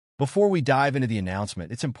Before we dive into the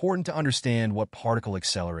announcement, it's important to understand what particle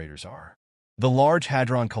accelerators are. The Large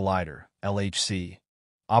Hadron Collider, LHC,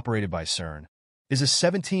 operated by CERN, is a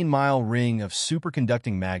 17-mile ring of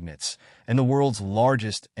superconducting magnets and the world's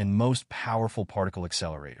largest and most powerful particle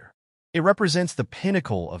accelerator. It represents the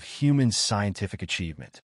pinnacle of human scientific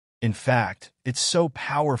achievement. In fact, it's so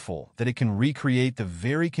powerful that it can recreate the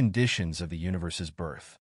very conditions of the universe's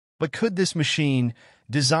birth. But could this machine,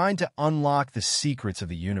 designed to unlock the secrets of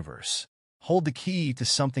the universe, hold the key to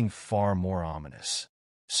something far more ominous?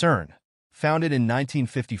 CERN, founded in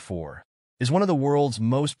 1954, is one of the world's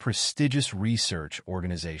most prestigious research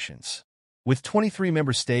organizations. With 23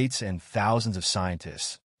 member states and thousands of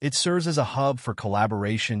scientists, it serves as a hub for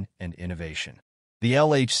collaboration and innovation. The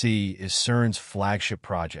LHC is CERN's flagship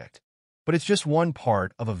project, but it's just one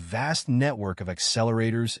part of a vast network of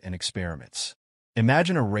accelerators and experiments.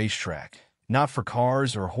 Imagine a racetrack, not for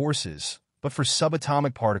cars or horses, but for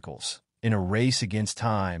subatomic particles, in a race against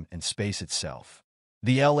time and space itself.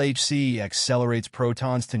 The LHC accelerates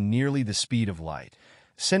protons to nearly the speed of light,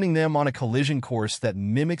 sending them on a collision course that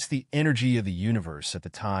mimics the energy of the universe at the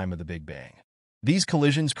time of the Big Bang. These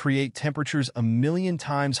collisions create temperatures 1,000,000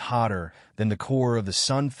 times hotter than the core of the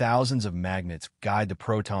sun. Thousands of magnets guide the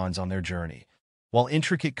protons on their journey, while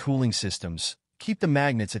intricate cooling systems keep the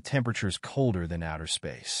magnets at temperatures colder than outer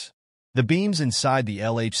space. The beams inside the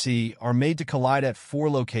LHC are made to collide at 4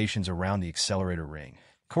 locations around the accelerator ring,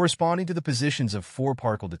 corresponding to the positions of 4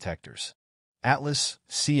 particle detectors: Atlas,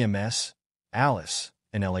 CMS, ALICE,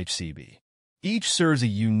 and LHCb. Each serves a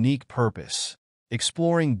unique purpose,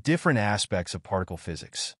 exploring different aspects of particle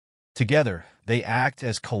physics. Together, they act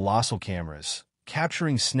as colossal cameras,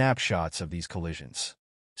 capturing snapshots of these collisions.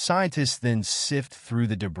 Scientists then sift through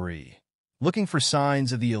the debris, looking for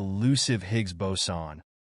signs of the elusive Higgs boson,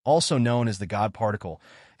 also known as the God particle,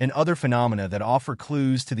 and other phenomena that offer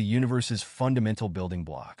clues to the universe's fundamental building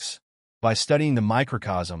blocks. By studying the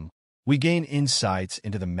microcosm, we gain insights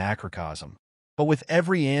into the macrocosm. But with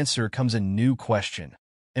every answer comes a new question,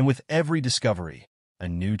 and with every discovery, a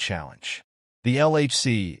new challenge. The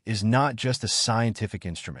LHC is not just a scientific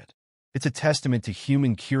instrument. It's a testament to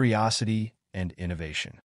human curiosity and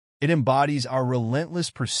innovation. It embodies our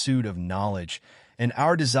relentless pursuit of knowledge and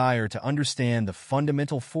our desire to understand the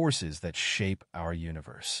fundamental forces that shape our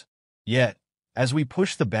universe. Yet, as we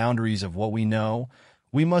push the boundaries of what we know,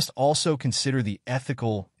 we must also consider the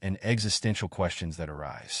ethical and existential questions that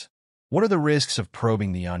arise. What are the risks of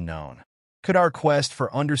probing the unknown? Could our quest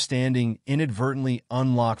for understanding inadvertently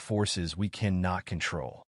unlock forces we cannot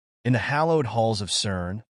control? In the hallowed halls of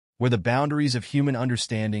CERN, where the boundaries of human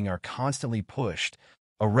understanding are constantly pushed,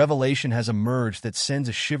 a revelation has emerged that sends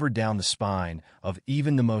a shiver down the spine of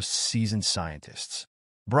even the most seasoned scientists.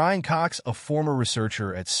 Brian Cox, a former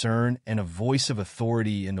researcher at CERN and a voice of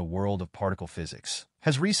authority in the world of particle physics,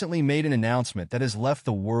 has recently made an announcement that has left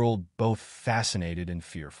the world both fascinated and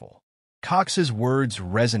fearful. Cox's words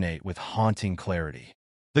resonate with haunting clarity.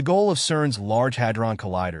 The goal of CERN's Large Hadron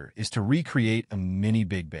Collider is to recreate a mini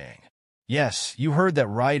Big Bang. Yes, you heard that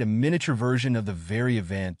right, a miniature version of the very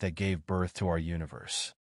event that gave birth to our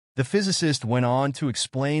universe. The physicist went on to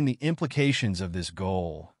explain the implications of this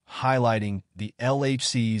goal, highlighting the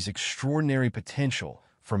LHC's extraordinary potential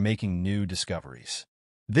for making new discoveries.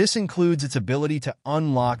 This includes its ability to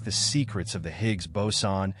unlock the secrets of the Higgs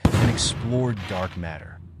boson and explore dark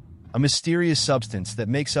matter, a mysterious substance that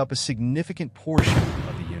makes up a significant portion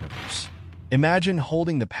of the universe. Imagine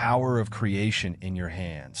holding the power of creation in your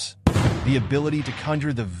hands, the ability to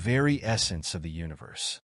conjure the very essence of the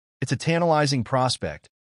universe. It's a tantalizing prospect,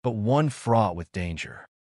 but one fraught with danger.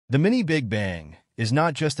 The mini Big Bang is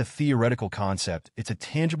not just a theoretical concept, it's a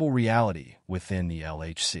tangible reality within the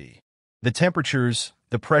LHC. The temperatures,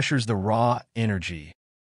 the pressures, the raw energy,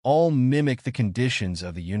 all mimic the conditions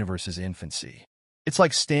of the universe's infancy. It's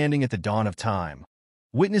like standing at the dawn of time,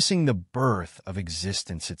 witnessing the birth of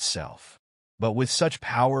existence itself. But with such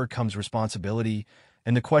power comes responsibility,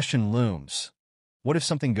 and the question looms, what if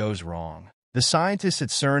something goes wrong? The scientists at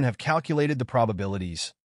CERN have calculated the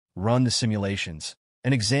probabilities, run the simulations,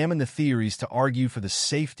 and examined the theories to argue for the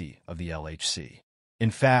safety of the LHC. In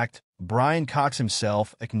fact, Brian Cox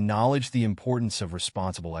himself acknowledged the importance of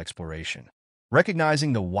responsible exploration.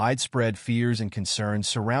 Recognizing the widespread fears and concerns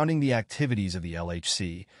surrounding the activities of the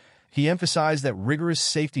LHC, he emphasized that rigorous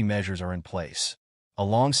safety measures are in place,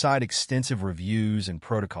 alongside extensive reviews and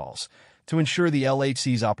protocols, to ensure the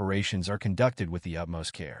LHC's operations are conducted with the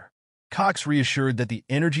utmost care. Cox reassured that the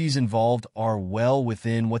energies involved are well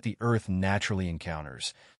within what the Earth naturally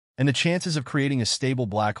encounters, and the chances of creating a stable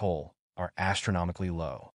black hole are astronomically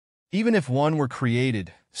low. Even if one were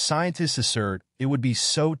created, scientists assert it would be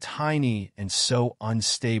so tiny and so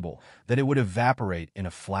unstable that it would evaporate in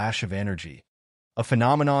a flash of energy, a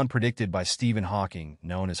phenomenon predicted by Stephen Hawking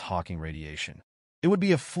known as Hawking radiation. It would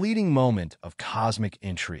be a fleeting moment of cosmic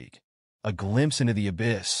intrigue, a glimpse into the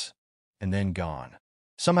abyss, and then gone.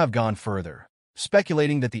 Some have gone further,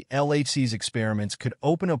 speculating that the LHC's experiments could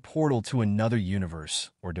open a portal to another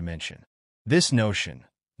universe or dimension. This notion,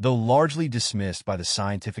 though largely dismissed by the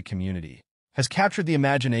scientific community, has captured the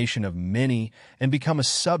imagination of many and become a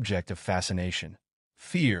subject of fascination,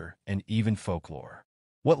 fear, and even folklore.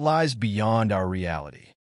 What lies beyond our reality?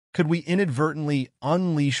 Could we inadvertently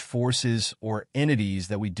unleash forces or entities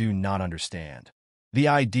that we do not understand? The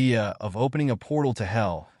idea of opening a portal to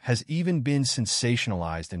hell has even been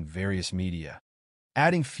sensationalized in various media,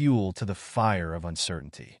 adding fuel to the fire of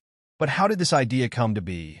uncertainty. But how did this idea come to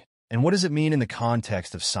be, and what does it mean in the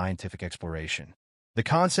context of scientific exploration? The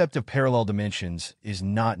concept of parallel dimensions is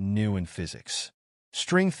not new in physics.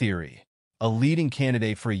 String theory, a leading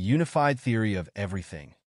candidate for a unified theory of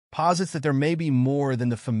everything, posits that there may be more than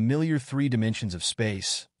the familiar three dimensions of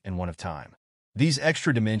space and one of time. These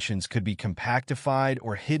extra dimensions could be compactified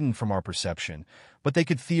or hidden from our perception, but they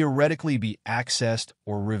could theoretically be accessed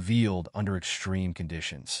or revealed under extreme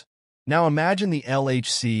conditions. Now imagine the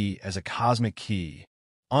LHC as a cosmic key,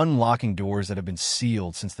 unlocking doors that have been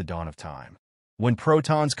sealed since the dawn of time. When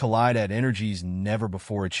protons collide at energies never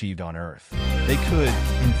before achieved on Earth, they could,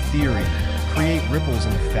 in theory, create ripples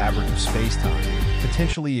in the fabric of space-time,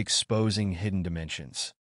 potentially exposing hidden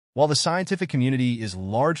dimensions. While the scientific community is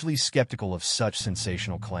largely skeptical of such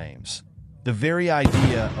sensational claims, the very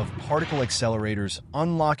idea of particle accelerators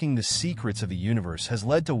unlocking the secrets of the universe has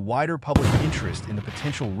led to wider public interest in the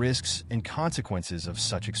potential risks and consequences of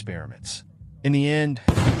such experiments. In the end,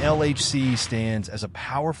 the LHC stands as a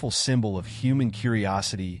powerful symbol of human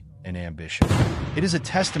curiosity and ambition. It is a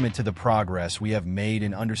testament to the progress we have made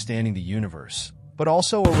in understanding the universe, but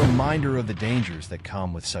also a reminder of the dangers that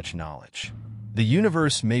come with such knowledge. The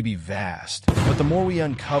universe may be vast, but the more we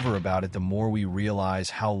uncover about it, the more we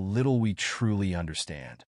realize how little we truly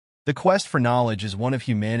understand. The quest for knowledge is one of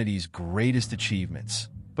humanity's greatest achievements,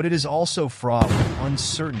 but it is also fraught with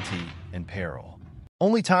uncertainty and peril.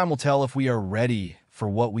 Only time will tell if we are ready for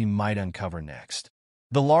what we might uncover next.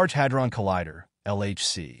 The Large Hadron Collider,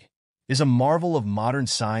 LHC, is a marvel of modern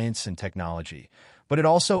science and technology, but it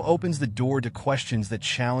also opens the door to questions that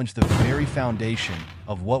challenge the very foundation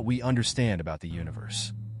of what we understand about the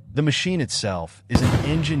universe. The machine itself is an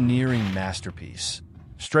engineering masterpiece,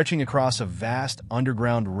 stretching across a vast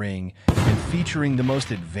underground ring and featuring the most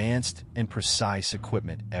advanced and precise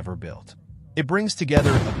equipment ever built. It brings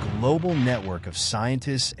together a global network of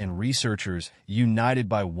scientists and researchers united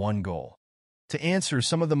by one goal: to answer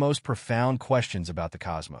some of the most profound questions about the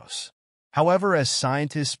cosmos. However, as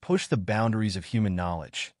scientists push the boundaries of human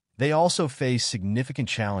knowledge, they also face significant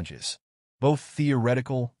challenges, both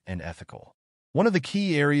theoretical and ethical. One of the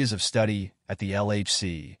key areas of study at the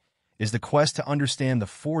LHC is the quest to understand the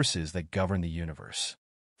forces that govern the universe.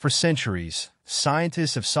 For centuries,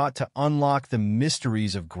 scientists have sought to unlock the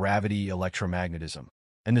mysteries of gravity, electromagnetism,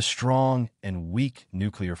 and the strong and weak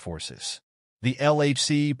nuclear forces. The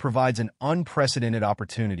LHC provides an unprecedented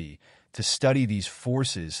opportunity to study these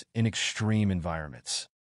forces in extreme environments.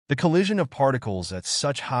 The collision of particles at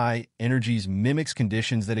such high energies mimics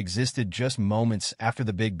conditions that existed just moments after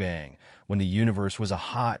the Big Bang, when the universe was a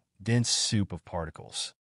hot, dense soup of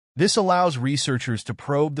particles. This allows researchers to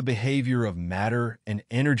probe the behavior of matter and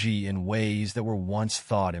energy in ways that were once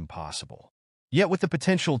thought impossible. Yet with the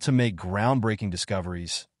potential to make groundbreaking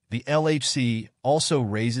discoveries, the LHC also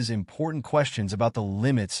raises important questions about the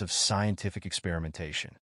limits of scientific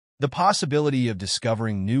experimentation. The possibility of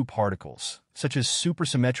discovering new particles, such as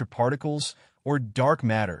supersymmetric particles or dark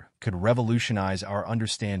matter, could revolutionize our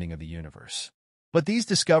understanding of the universe. But these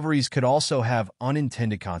discoveries could also have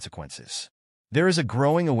unintended consequences. There is a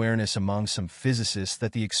growing awareness among some physicists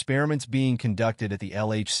that the experiments being conducted at the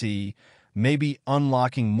LHC may be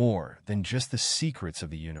unlocking more than just the secrets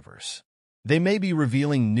of the universe. They may be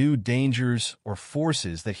revealing new dangers or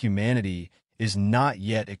forces that humanity is not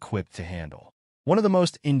yet equipped to handle. One of the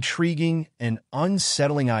most intriguing and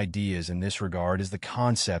unsettling ideas in this regard is the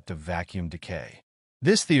concept of vacuum decay.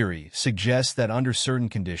 This theory suggests that under certain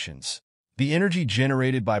conditions, the energy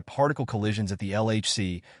generated by particle collisions at the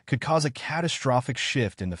LHC could cause a catastrophic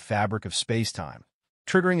shift in the fabric of spacetime,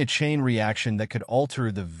 triggering a chain reaction that could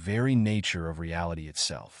alter the very nature of reality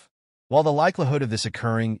itself. While the likelihood of this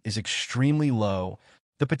occurring is extremely low,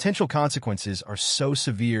 the potential consequences are so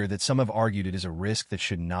severe that some have argued it is a risk that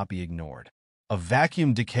should not be ignored. A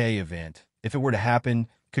vacuum decay event, if it were to happen,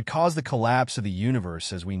 could cause the collapse of the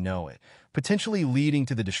universe as we know it, potentially leading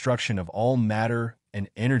to the destruction of all matter and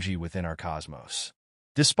energy within our cosmos.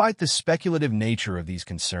 Despite the speculative nature of these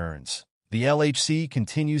concerns, the LHC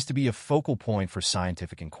continues to be a focal point for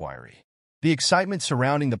scientific inquiry. The excitement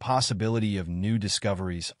surrounding the possibility of new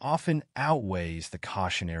discoveries often outweighs the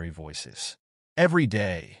cautionary voices. Every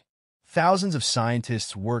day, thousands of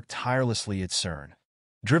scientists work tirelessly at CERN,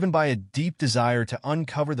 driven by a deep desire to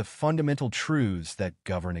uncover the fundamental truths that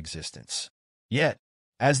govern existence. Yet,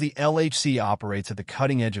 as the LHC operates at the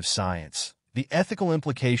cutting edge of science, the ethical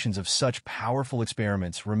implications of such powerful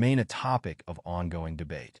experiments remain a topic of ongoing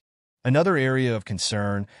debate. Another area of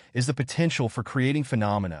concern is the potential for creating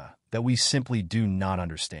phenomena that we simply do not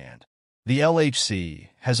understand. The LHC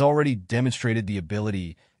has already demonstrated the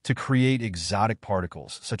ability to create exotic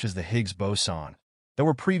particles, such as the Higgs boson, that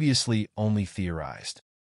were previously only theorized.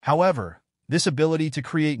 However, this ability to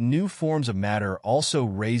create new forms of matter also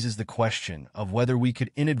raises the question of whether we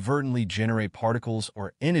could inadvertently generate particles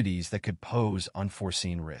or entities that could pose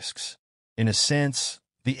unforeseen risks. In a sense,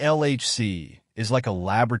 the LHC is like a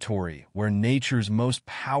laboratory where nature's most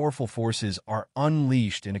powerful forces are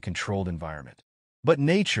unleashed in a controlled environment. But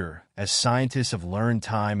nature, as scientists have learned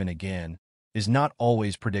time and again, is not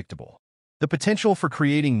always predictable. The potential for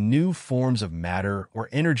creating new forms of matter or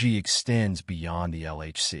energy extends beyond the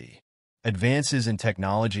LHC. Advances in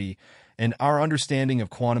technology and our understanding of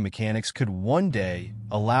quantum mechanics could one day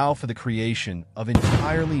allow for the creation of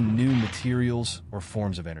entirely new materials or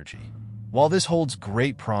forms of energy. While this holds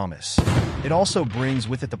great promise, it also brings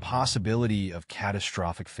with it the possibility of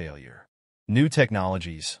catastrophic failure. New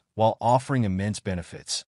technologies, while offering immense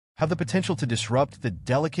benefits, have the potential to disrupt the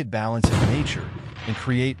delicate balance of nature and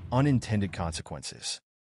create unintended consequences.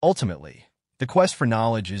 Ultimately, the quest for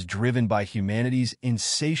knowledge is driven by humanity's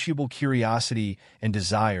insatiable curiosity and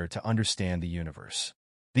desire to understand the universe.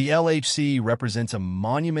 The LHC represents a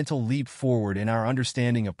monumental leap forward in our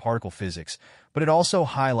understanding of particle physics, but it also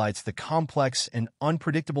highlights the complex and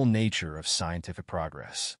unpredictable nature of scientific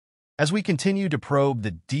progress. As we continue to probe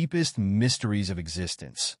the deepest mysteries of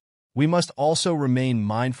existence, we must also remain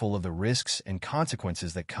mindful of the risks and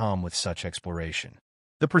consequences that come with such exploration.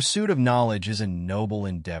 The pursuit of knowledge is a noble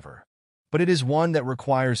endeavor, but it is one that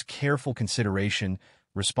requires careful consideration,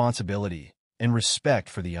 responsibility, and respect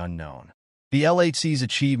for the unknown. The LHC's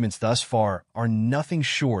achievements thus far are nothing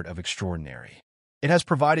short of extraordinary. It has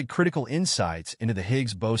provided critical insights into the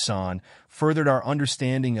Higgs boson, furthered our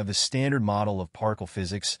understanding of the standard model of particle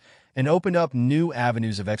physics, and opened up new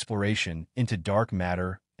avenues of exploration into dark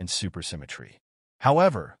matter and supersymmetry.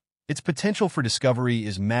 However, its potential for discovery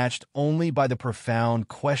is matched only by the profound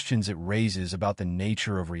questions it raises about the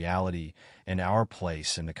nature of reality and our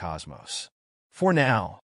place in the cosmos. For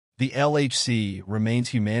now, the LHC remains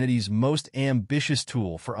humanity's most ambitious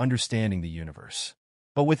tool for understanding the universe.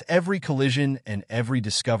 But with every collision and every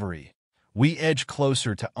discovery, we edge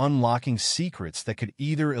closer to unlocking secrets that could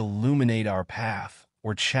either illuminate our path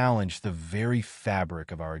or challenge the very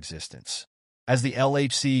fabric of our existence. As the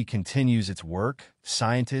LHC continues its work,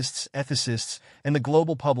 scientists, ethicists, and the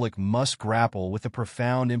global public must grapple with the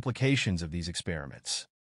profound implications of these experiments.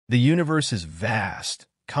 The universe is vast,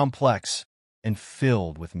 complex, and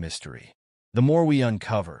filled with mystery. The more we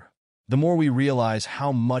uncover, the more we realize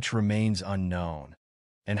how much remains unknown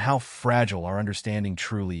and how fragile our understanding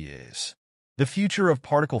truly is. The future of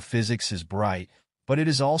particle physics is bright, but it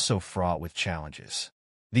is also fraught with challenges.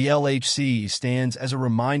 The LHC stands as a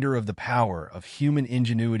reminder of the power of human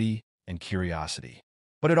ingenuity and curiosity,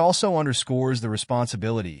 but it also underscores the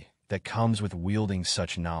responsibility that comes with wielding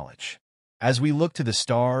such knowledge. As we look to the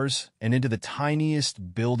stars and into the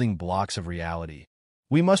tiniest building blocks of reality,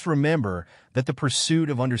 we must remember that the pursuit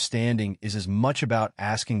of understanding is as much about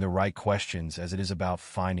asking the right questions as it is about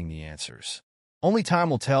finding the answers. Only time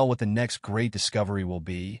will tell what the next great discovery will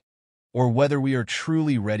be, or whether we are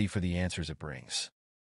truly ready for the answers it brings.